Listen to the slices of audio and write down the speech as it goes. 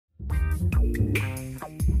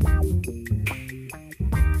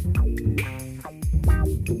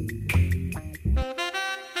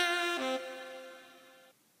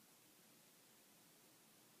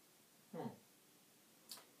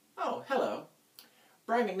Oh, hello.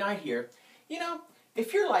 Brian McKnight here. You know,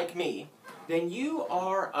 if you're like me, then you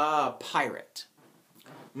are a pirate.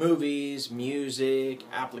 Movies, music,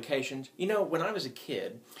 applications. You know, when I was a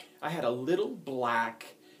kid, I had a little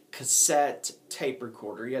black cassette tape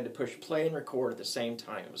recorder. You had to push play and record at the same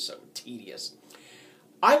time. It was so tedious.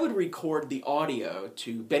 I would record the audio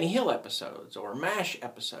to Benny Hill episodes or MASH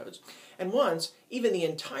episodes, and once even the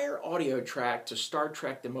entire audio track to Star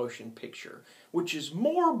Trek the Motion Picture, which is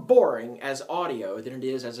more boring as audio than it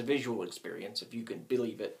is as a visual experience, if you can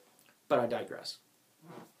believe it, but I digress.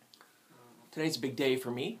 Today's a big day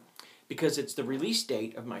for me because it's the release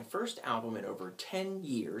date of my first album in over 10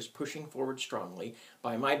 years, Pushing Forward Strongly,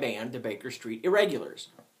 by my band, the Baker Street Irregulars,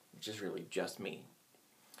 which is really just me.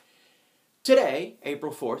 Today,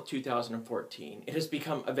 April 4th, 2014, it has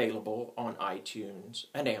become available on iTunes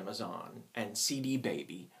and Amazon and CD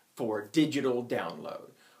Baby for digital download.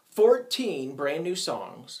 14 brand new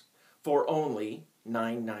songs for only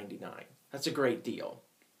 $9.99. That's a great deal.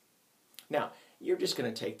 Now, you're just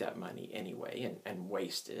going to take that money anyway and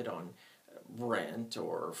waste it on rent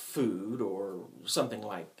or food or something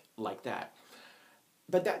like that.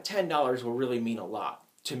 But that $10 will really mean a lot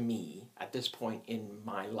to me at this point in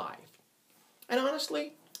my life. And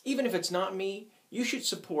honestly, even if it's not me, you should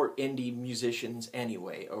support indie musicians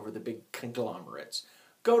anyway over the big conglomerates.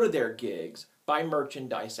 Go to their gigs, buy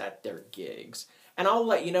merchandise at their gigs, and I'll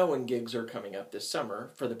let you know when gigs are coming up this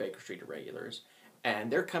summer for the Baker Street Irregulars, and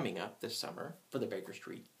they're coming up this summer for the Baker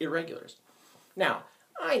Street Irregulars. Now,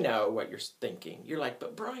 I know what you're thinking. You're like,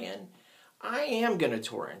 but Brian, I am going to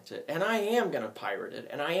torrent it, and I am going to pirate it,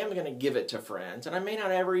 and I am going to give it to friends, and I may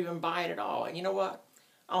not ever even buy it at all. And you know what?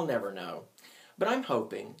 I'll never know. But I'm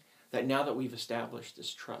hoping that now that we've established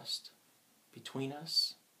this trust between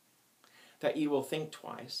us, that you will think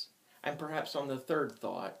twice, and perhaps on the third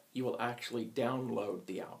thought, you will actually download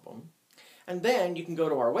the album. And then you can go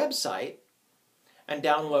to our website and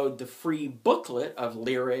download the free booklet of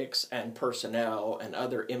lyrics and personnel and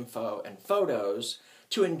other info and photos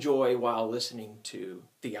to enjoy while listening to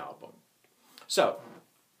the album. So,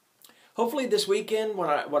 hopefully this weekend,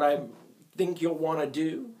 what I think you'll want to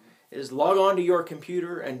do is log on to your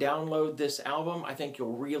computer and download this album. I think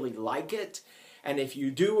you'll really like it. And if you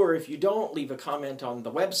do or if you don't, leave a comment on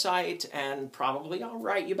the website and probably I'll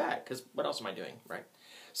write you back, because what else am I doing, right?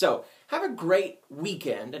 So, have a great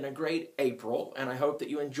weekend and a great April, and I hope that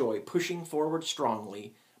you enjoy Pushing Forward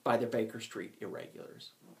Strongly by the Baker Street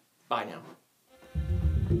Irregulars. Bye now.